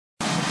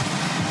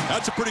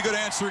That's a pretty good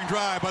answering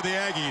drive by the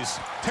Aggies.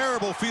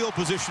 Terrible field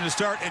position to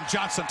start, and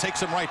Johnson takes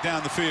him right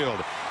down the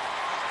field.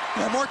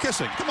 Yeah, more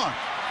kissing. Come on.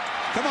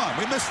 Come on.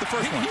 We missed the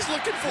first one. He's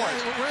looking for it.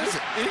 Where is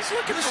it? He's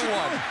looking for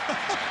one.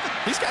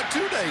 He's got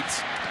 2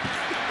 dates.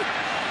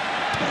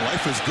 Well,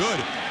 life is good.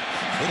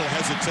 Little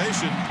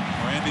hesitation.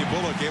 Randy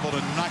Bullock able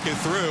to knock it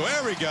through.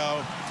 There we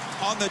go.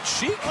 On the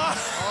cheek.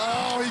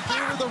 Oh, he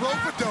gave her the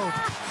rope-a-dope.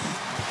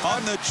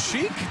 On the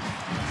cheek.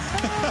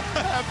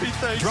 Happy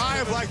Thanksgiving.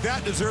 Drive like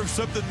that deserves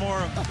something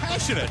more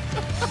passionate.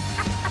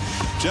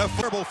 Jeff,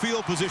 terrible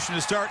field position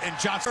to start, and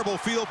Johnson. Terrible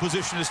field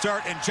position to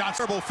start, and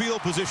Johnson. Terrible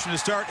field position to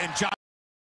start, and Johnson.